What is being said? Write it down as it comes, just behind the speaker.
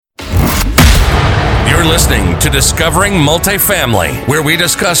You're listening to Discovering Multifamily, where we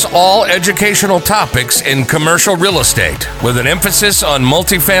discuss all educational topics in commercial real estate with an emphasis on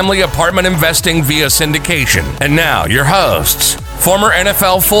multifamily apartment investing via syndication. And now, your hosts, former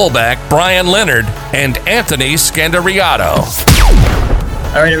NFL fullback Brian Leonard and Anthony Scandariato.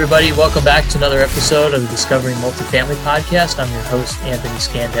 All right, everybody, welcome back to another episode of the Discovering Multifamily podcast. I'm your host, Anthony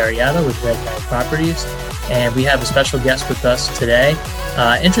Scandariato with Red Knight Properties, and we have a special guest with us today.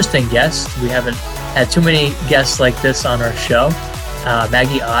 Interesting guest. We haven't had too many guests like this on our show.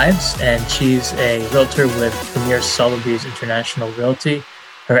 Maggie Ives, and she's a realtor with Premier Sotheby's International Realty.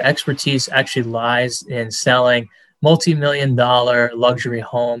 Her expertise actually lies in selling multi-million-dollar luxury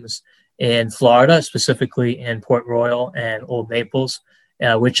homes in Florida, specifically in Port Royal and Old Naples,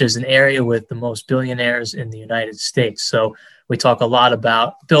 which is an area with the most billionaires in the United States. So we talk a lot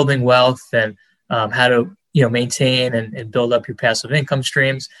about building wealth and how to maintain and build up your passive income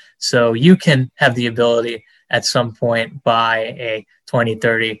streams so you can have the ability at some point buy a 20,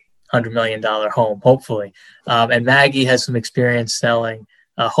 30, $100 million home, hopefully. And Maggie has some experience selling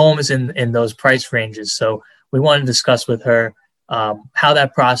homes in those price ranges. So we want to discuss with her how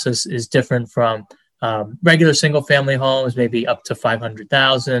that process is different from regular single family homes, maybe up to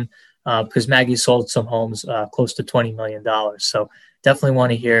 $500,000, because Maggie sold some homes close to $20 million. So definitely want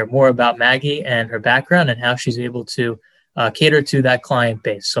to hear more about Maggie and her background and how she's able to cater to that client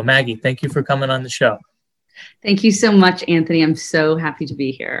base. So Maggie, thank you for coming on the show. Thank you so much, Anthony. I'm so happy to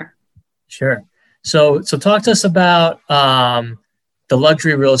be here. Sure. So talk to us about the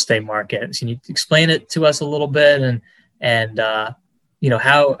luxury real estate market. Can you explain it to us a little bit and how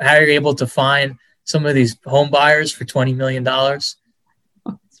you're able to find some of these home buyers for $20 million?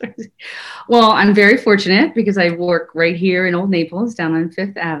 Well, I'm very fortunate because I work right here in Old Naples down on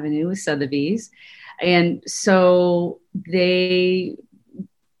Fifth Avenue with Sotheby's. And so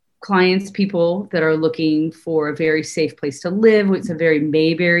people that are looking for a very safe place to live. It's a very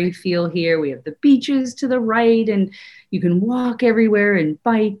Mayberry feel here. We have the beaches to the right and you can walk everywhere and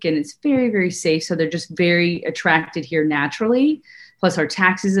bike and it's very, very safe. So they're just very attracted here naturally. Plus our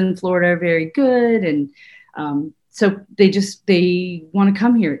taxes in Florida are very good. And so they want to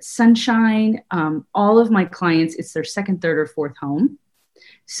come here. It's sunshine. All of my clients, it's their second, third, or fourth home.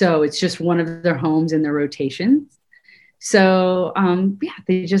 So it's just one of their homes in their rotations. So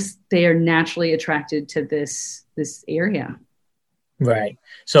they are naturally attracted to this area. Right.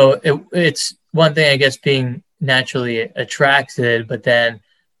 So it's one thing, I guess, being naturally attracted, but then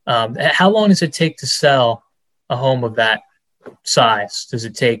how long does it take to sell a home of that size? Does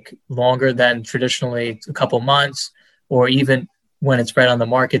it take longer than traditionally a couple months, or even when it's right on the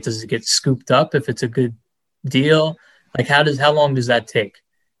market, does it get scooped up if it's a good deal? Like how long does that take?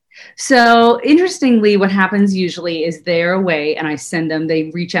 So interestingly, what happens usually is they're away and I send them, they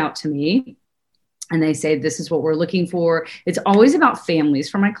reach out to me and they say, this is what we're looking for. It's always about families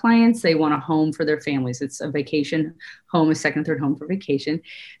for my clients. They want a home for their families. It's a vacation home, a second, third home for vacation.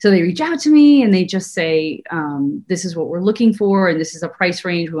 So they reach out to me and they just say, this is what we're looking for. And this is a price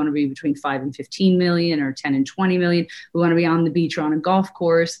range. We want to be between 5 and 15 million or 10 and 20 million. We want to be on the beach or on a golf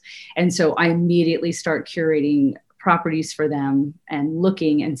course. And so I immediately start curating properties for them and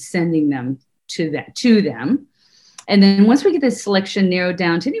looking and sending them to them. And then once we get this selection narrowed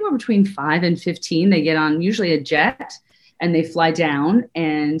down to anywhere between 5 and 15, they get on usually a jet and they fly down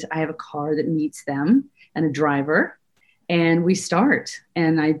and I have a car that meets them and a driver and we start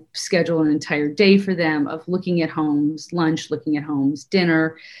and I schedule an entire day for them of looking at homes, lunch, looking at homes,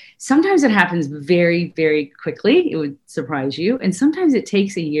 dinner. Sometimes it happens very, very quickly. It would surprise you. And sometimes it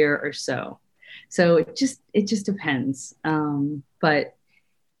takes a year or so. So it just depends. But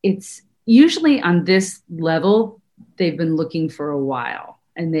it's usually on this level, they've been looking for a while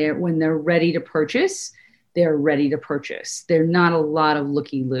and when they're ready to purchase, they're ready to purchase. They're not a lot of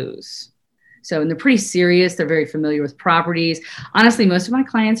looky-loos. So, and they're pretty serious. They're very familiar with properties. Honestly, most of my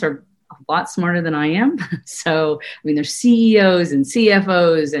clients are a lot smarter than I am. So, I mean, they're CEOs and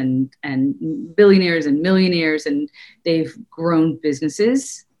CFOs and billionaires and millionaires, and they've grown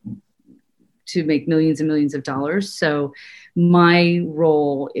businesses to make millions and millions of dollars. So my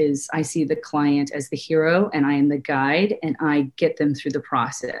role is I see the client as the hero and I am the guide and I get them through the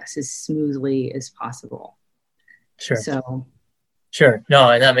process as smoothly as possible. Sure. Sure. No,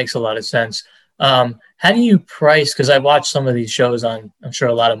 and that makes a lot of sense. How do you price? Because I watch some of these shows on, I'm sure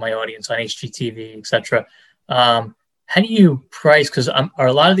a lot of my audience on HGTV, et cetera. How do you price? Because are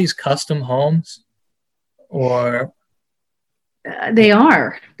a lot of these custom homes or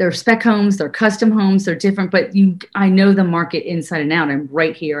They're spec homes, they're custom homes, they're different, but I know the market inside and out. I'm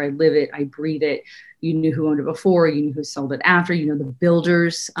right here. I live it. I breathe it. You knew who owned it before, you knew who sold it after, you know, the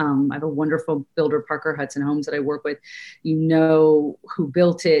builders. I have a wonderful builder, Parker Hudson Homes, that I work with. You know who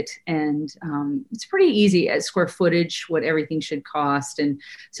built it. And it's pretty easy at square footage, what everything should cost. And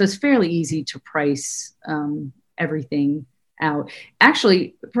so it's fairly easy to price everything out.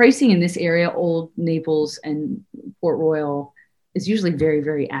 Actually, pricing in this area, Old Naples and Port Royal, is usually very,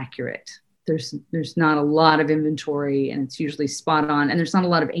 very accurate. There's not a lot of inventory, and it's usually spot on. And there's not a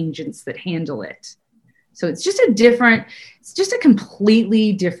lot of agents that handle it. So it's just a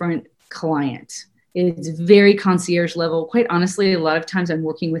completely different client. It's very concierge level. Quite honestly, a lot of times I'm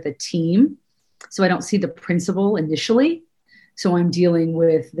working with a team, so I don't see the principal initially. So I'm dealing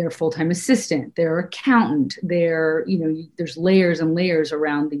with their full-time assistant, their accountant, there's layers and layers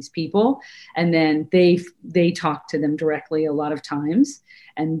around these people. And then they talk to them directly a lot of times.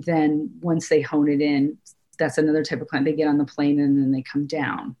 And then once they hone it in, that's another type of client. They get on the plane and then they come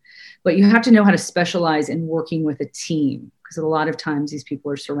down. But you have to know how to specialize in working with a team, because a lot of times these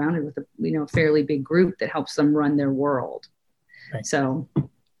people are surrounded with a fairly big group that helps them run their world. Right. So,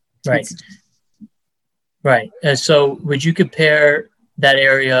 right. And so would you compare that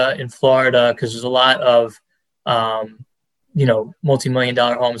area in Florida? Because there's a lot of,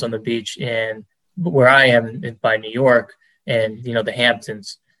 multi-million-dollar homes on the beach in where I am by New York and, the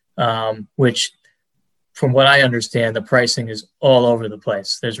Hamptons, which, from what I understand, the pricing is all over the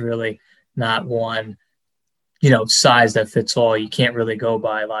place. There's really not one, size that fits all. You can't really go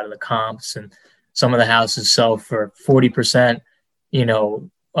by a lot of the comps, and some of the houses sell for 40%,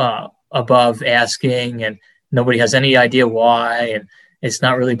 above asking, and nobody has any idea why. And it's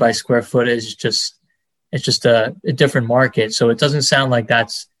not really by square footage. It's just a different market. So it doesn't sound like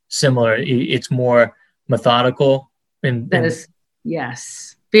that's similar. It's more methodical.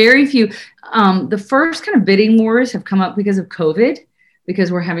 Yes. Very few. The first kind of bidding wars have come up because of COVID,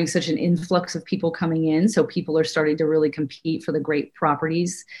 because we're having such an influx of people coming in. So people are starting to really compete for the great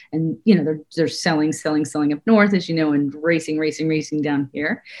properties, and, they're selling up north, as you know, and racing down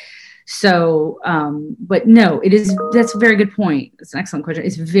here. So, but no, that's a very good point. It's an excellent question.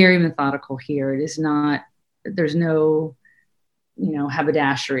 It's very methodical here. It is not, there's no,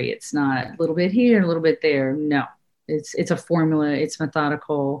 haberdashery. It's not a little bit here, a little bit there. No. It's a formula. It's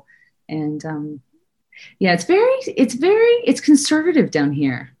methodical, and it's conservative down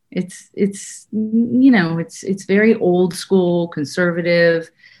here. It's very old school, conservative,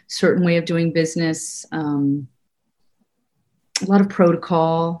 certain way of doing business. A lot of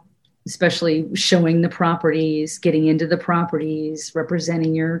protocol, especially showing the properties, getting into the properties,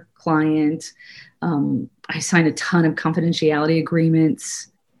 representing your client. I sign a ton of confidentiality agreements.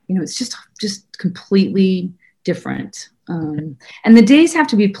 It's just completely different. And the days have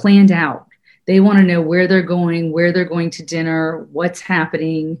to be planned out. They want to know where they're going to dinner, what's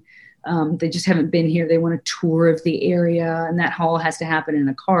happening. They just haven't been here. They want a tour of the area, and that haul has to happen in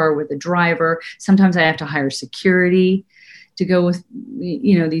a car with a driver. Sometimes I have to hire security to go with,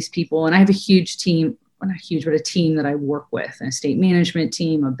 these people. And I have a huge team, well, not huge, but a team that I work with, an estate management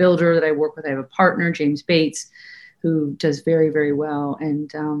team, a builder that I work with. I have a partner, James Bates, who does very, very well,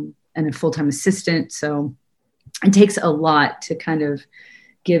 and a full-time assistant. So it takes a lot to kind of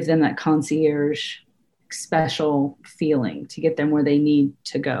give them that concierge special feeling to get them where they need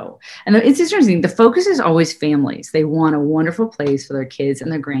to go. And it's interesting. The focus is always families. They want a wonderful place for their kids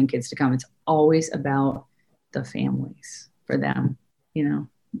and their grandkids to come. It's always about the families for them.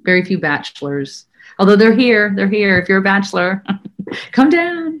 Very few bachelors, although they're here. If you're a bachelor, come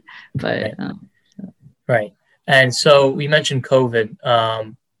down. But right. And so we mentioned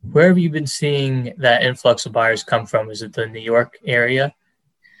COVID. Where have you been seeing that influx of buyers come from? Is it the New York area?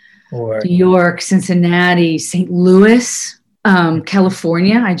 Or New York, Cincinnati, St. Louis,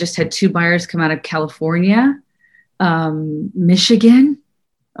 California. I just had 2 buyers come out of California. Michigan.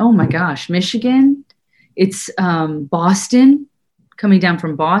 Oh my gosh, Michigan. It's Boston, coming down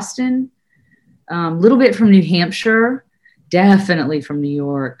from Boston. A little bit from New Hampshire. Definitely from New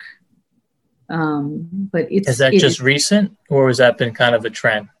York. But is that just recent, or has that been kind of a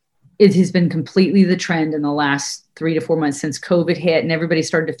trend? It has been completely the trend in the last 3 to 4 months since COVID hit, and everybody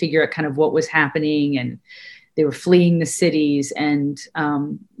started to figure out kind of what was happening, and they were fleeing the cities, and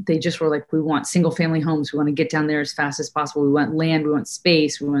they just were like, we want single family homes. We want to get down there as fast as possible. We want land. We want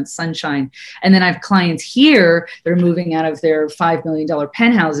space. We want sunshine. And then I have clients here that are moving out of their $5 million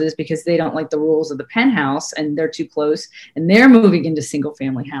penthouses because they don't like the rules of the penthouse and they're too close, and they're moving into single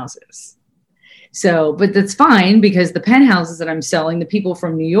family houses. So, but that's fine because the penthouses that I'm selling, the people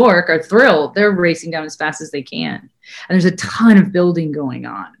from New York are thrilled. They're racing down as fast as they can. And there's a ton of building going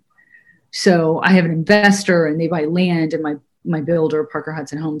on. So I have an investor and they buy land, and my builder, Parker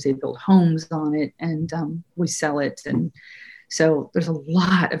Hudson Homes, they build homes on it, and we sell it. And so there's a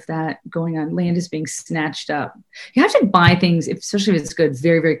lot of that going on. Land is being snatched up. You have to buy things, especially if it's good,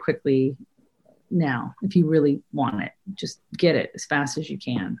 very, very quickly now. If you really want it, just get it as fast as you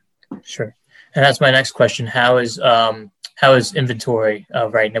can. Sure. And that's my next question. How is inventory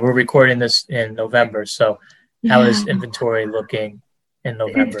right now? We're recording this in November. So how is inventory looking in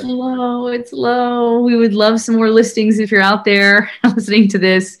November? It's low. We would love some more listings if you're out there listening to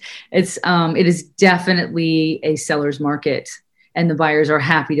this. It is definitely a seller's market, and the buyers are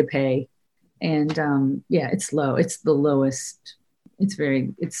happy to pay. And it's low. It's the lowest.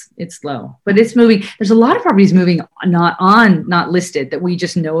 It's low, but it's moving. There's a lot of properties moving not listed that we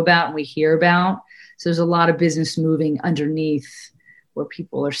just know about and we hear about. So there's a lot of business moving underneath where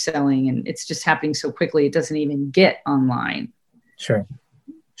people are selling, and it's just happening so quickly. It doesn't even get online. Sure.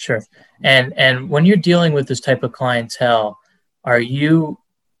 And when you're dealing with this type of clientele, are you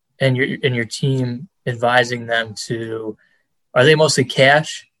and your team advising them are they mostly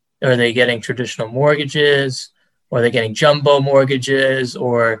cash? Or are they getting traditional mortgages? Or are they getting jumbo mortgages?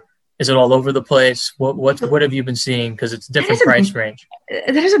 Or is it all over the place? What have you been seeing? Because it's a different price range.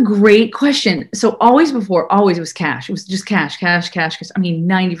 That is a great question. So always it was cash. It was just cash. I mean,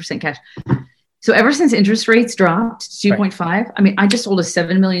 90% cash. So ever since interest rates dropped to 2.5, right. I mean, I just sold a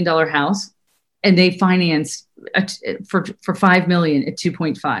 $7 million house, and they financed for $5 million at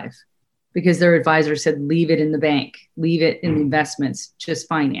 2.5 because their advisor said, leave it in the bank, leave it in the investments, just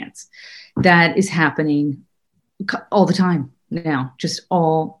finance. That is happening all the time now, just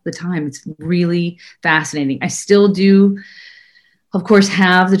all the time. It's really fascinating. I still do, of course,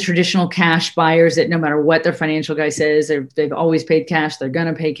 have the traditional cash buyers that no matter what their financial guy says, they've always paid cash, they're going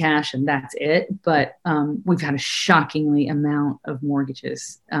to pay cash, and that's it. But we've had a shockingly amount of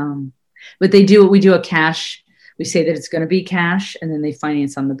mortgages. But we do a cash. We say that it's going to be cash, and then they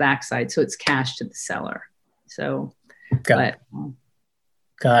finance on the backside. So it's cash to the seller. So, Got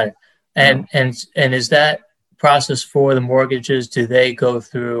it. And is that process for the mortgages, do they go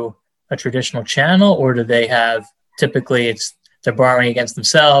through a traditional channel, or do they have, typically they're borrowing against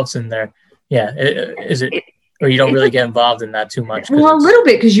themselves and is it, or you don't really get involved in that too much? Well, a little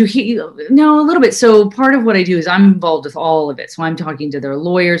bit, because a little bit. So part of what I do is I'm involved with all of it. So I'm talking to their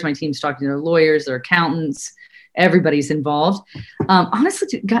lawyers, my team's talking to their lawyers, their accountants, everybody's involved.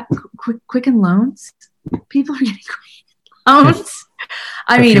 Honestly, got Quicken Loans. People are getting Quicken Loans.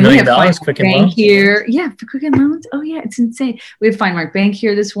 I mean, we have Finemark Bank here. Yeah, for Quicken Loans. Oh, yeah, it's insane. We have Finemark Bank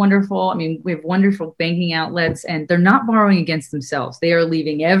here that's wonderful. I mean, we have wonderful banking outlets, and they're not borrowing against themselves. They are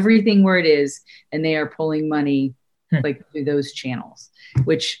leaving everything where it is, and they are pulling money through those channels,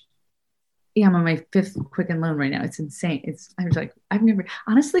 which, I'm on my 5th Quicken Loan right now. It's insane. I've never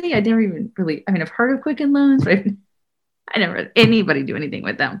even really, I've heard of Quicken Loans, but I never had anybody do anything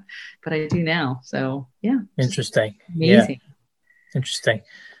with them, but I do now. So, yeah. Interesting. Amazing. Yeah. Interesting.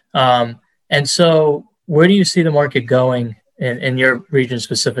 And so where do you see the market going in your region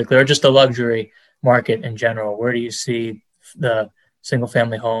specifically, or just the luxury market in general? Where do you see the single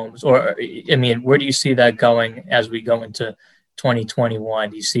family homes, or, where do you see that going as we go into 2021?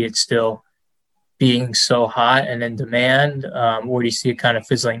 Do you see it still being so hot and in demand? Or do you see it kind of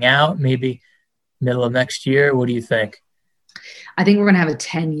fizzling out maybe middle of next year? What do you think? I think we're going to have a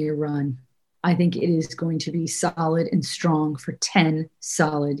 10-year run. I think it is going to be solid and strong for 10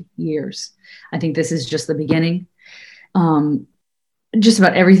 solid years. I think this is just the beginning. Just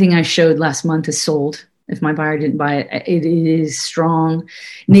about everything I showed last month is sold. If my buyer didn't buy it, it is strong.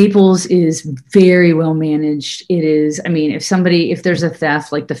 Naples is very well managed. It is, if there's a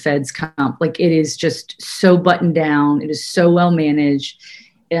theft, like the feds come, it is just so buttoned down. It is so well managed.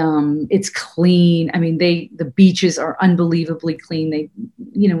 It's clean. The beaches are unbelievably clean.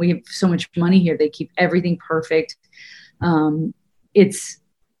 We have so much money here. They keep everything perfect.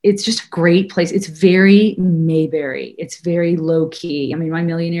 It's just a great place. It's very Mayberry. It's very low key. My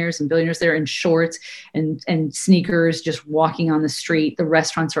millionaires and billionaires, they're in shorts and sneakers, just walking on the street. The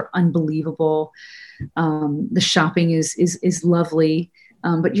restaurants are unbelievable. The shopping is lovely.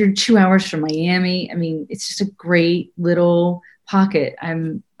 But you're 2 hours from Miami. It's just a great little pocket.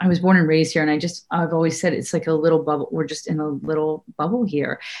 I was born and raised here, and I've always said it's like a little bubble. We're just in a little bubble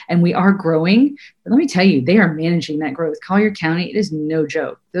here, and we are growing. But let me tell you, they are managing that growth. Collier County, it is no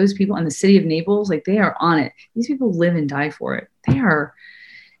joke. Those people in the city of Naples, they are on it. These people live and die for it.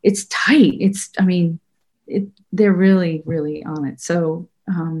 It's tight. They're really, really on it. So,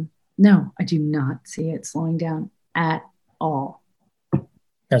 No, I do not see it slowing down at all.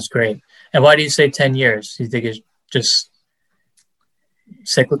 That's great. And why do you say 10 years? Do you think it's just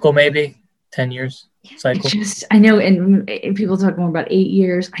cyclical, maybe 10 years cycle? I know, and people talk more about 8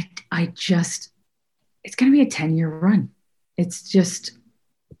 years. It's going to be a 10-year run. It's just,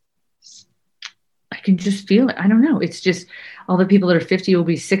 I can just feel it. I don't know. It's just all the people that are 50 will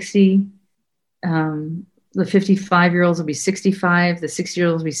be 60. The 55-year-olds will be 65. The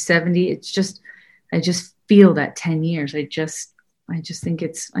 60-year-olds will be 70. I just feel that 10 years. I just think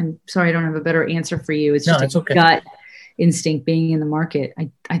I'm sorry, I don't have a better answer for you. It's just okay. Gut instinct being in the market. I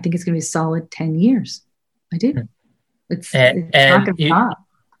think it's going to be a solid 10 years. I do. It's not going to stop.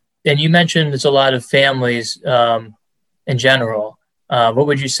 And you mentioned there's a lot of families in general. What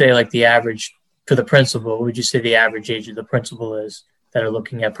would you say, like the average for the principal? What would you say the average age of the principal is that are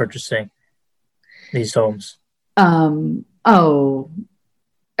looking at purchasing these homes?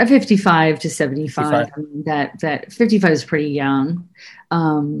 A 55 to 75. 55. I mean, that 55 is pretty young.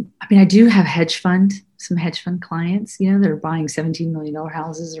 I do have some hedge fund clients, they're buying $17 million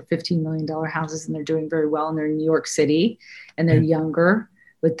houses or $15 million houses, and they're doing very well. And they're in New York City, and they're younger,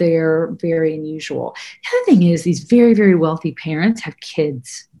 but they're very unusual. The other thing is these very, very wealthy parents have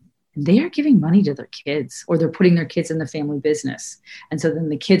kids, and they are giving money to their kids, or they're putting their kids in the family business. And so then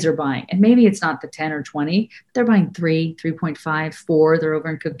the kids are buying, and maybe it's not the 10 or 20, but they're buying 3.5, 4. They're over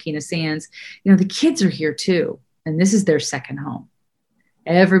in Coquina Sands. The kids are here too. And this is their second home.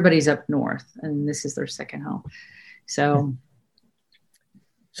 Everybody's up north, and this is their second home. So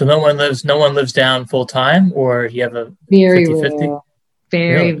no one lives down full time, or you have a very 50-50? Rare.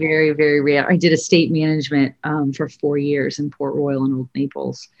 Very, very, very rare. I did estate management for 4 years in Port Royal and Old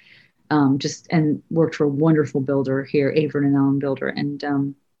Naples. And worked for a wonderful builder here, Avern and Allen Builder.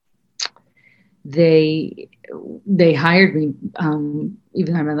 And they hired me,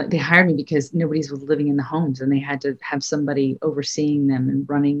 they hired me because nobody was living in the homes, and they had to have somebody overseeing them and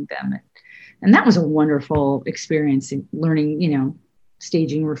running them. And that was a wonderful experience, learning,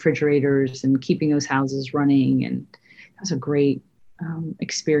 staging refrigerators and keeping those houses running. And that was a great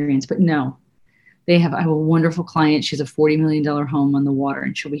experience. But no. I have a wonderful client. She has a $40 million home on the water,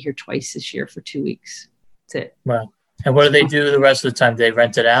 and she'll be here twice this year for 2 weeks. That's it. Wow. And what do they do the rest of the time? Do they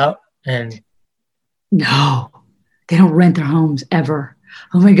rent it out? And no, they don't rent their homes ever.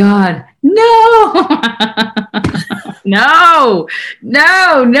 Oh my God. No. No.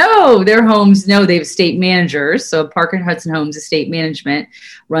 Their homes, no, they have estate managers. So Parker and Hudson Homes Estate Management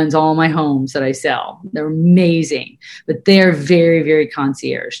runs all my homes that I sell. They're amazing, but they're very, very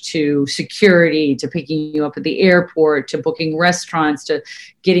concierge, to security, to picking you up at the airport, to booking restaurants, to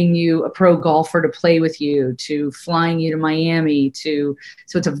getting you a pro golfer to play with you, to flying you to Miami, so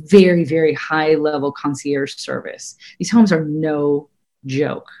it's a very, very high level concierge service. These homes are no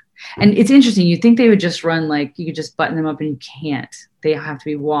joke. And it's interesting. You think they would just run like you could just button them up, and you can't. They have to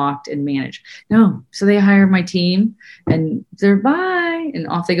be walked and managed. No. So they hire my team, and they're bye, and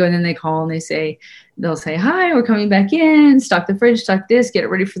off they go. And then they call and they'll say, hi, we're coming back in, stock the fridge, stock this, get it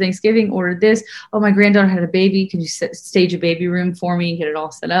ready for Thanksgiving, order this. Oh, my granddaughter had a baby. Can you stage a baby room for me and get it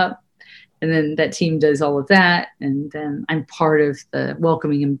all set up? And then that team does all of that. And then I'm part of the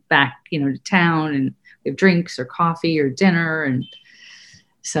welcoming them back, to town, and we have drinks or coffee or dinner. And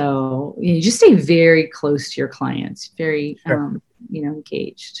so you just stay very close to your clients, very, sure.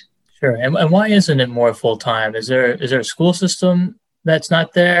 Engaged. Sure. And why isn't it more full-time? Is there a school system that's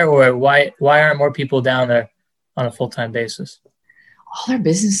not there, or why aren't more people down there on a full-time basis? All their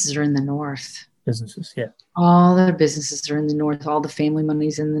businesses are in the north. Businesses, yeah. All their businesses are in the north. All the family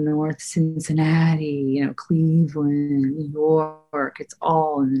money's in the north. Cincinnati, Cleveland, New York. It's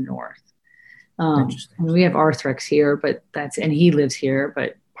all in the north. And we have Arthrex here, and he lives here,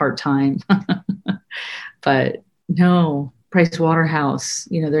 but part-time. But no, Price Waterhouse,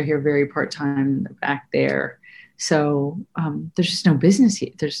 they're here very part-time back there. So there's just no business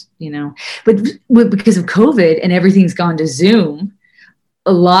here. There's, but because of COVID and everything's gone to Zoom,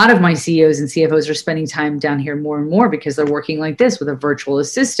 a lot of my CEOs and CFOs are spending time down here more and more because they're working like this with a virtual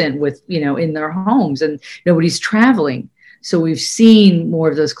assistant with, in their homes, and nobody's traveling. So we've seen more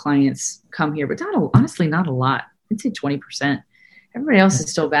of those clients come here, but honestly, not a lot. I'd say 20%. Everybody else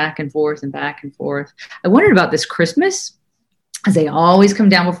is still back and forth and back and forth. I wondered about this Christmas, as they always come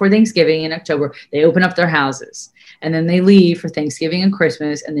down before Thanksgiving in October. They open up their houses, and then they leave for Thanksgiving and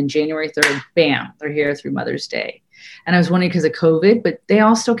Christmas. And then January 3rd, bam, they're here through Mother's Day. And I was wondering because of COVID, but they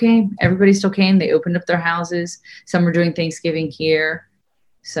all still came. Everybody still came. They opened up their houses. Some were doing Thanksgiving here.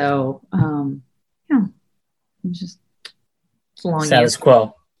 So, it's just status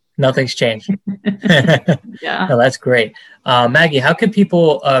quo. Nothing's changed. Yeah. No, that's great. Maggie, how can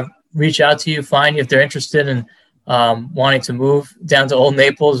people reach out to you, find you if they're interested in wanting to move down to Old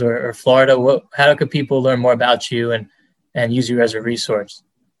Naples or Florida? How could people learn more about you and use you as a resource?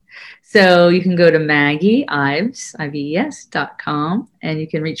 So you can go to MaggieIves.com, and you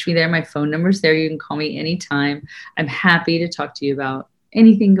can reach me there. My phone number's there. You can call me anytime. I'm happy to talk to you about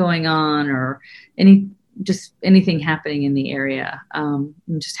anything going on or anything happening in the area. I'm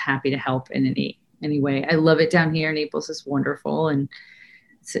just happy to help in any way. I love it down here. Naples is wonderful, and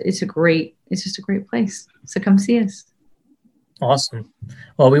it's just a great place. So come see us. Awesome.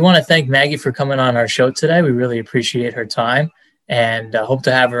 Well, we want to thank Maggie for coming on our show today. We really appreciate her time, and hope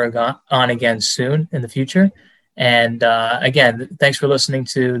to have her on again soon in the future. And again, thanks for listening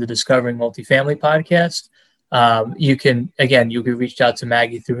to the Discovering Multifamily podcast. You can reach out to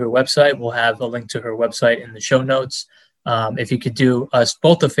Maggie through her website. We'll have a link to her website in the show notes. If you could do us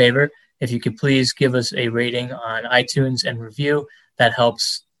both a favor, if you could please give us a rating on iTunes and review, that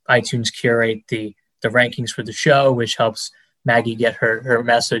helps iTunes curate the rankings for the show, which helps Maggie get her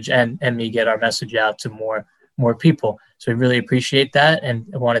message and me get our message out to more people. So we really appreciate that. And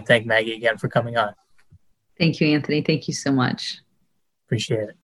I want to thank Maggie again for coming on. Thank you, Anthony. Thank you so much. Appreciate it.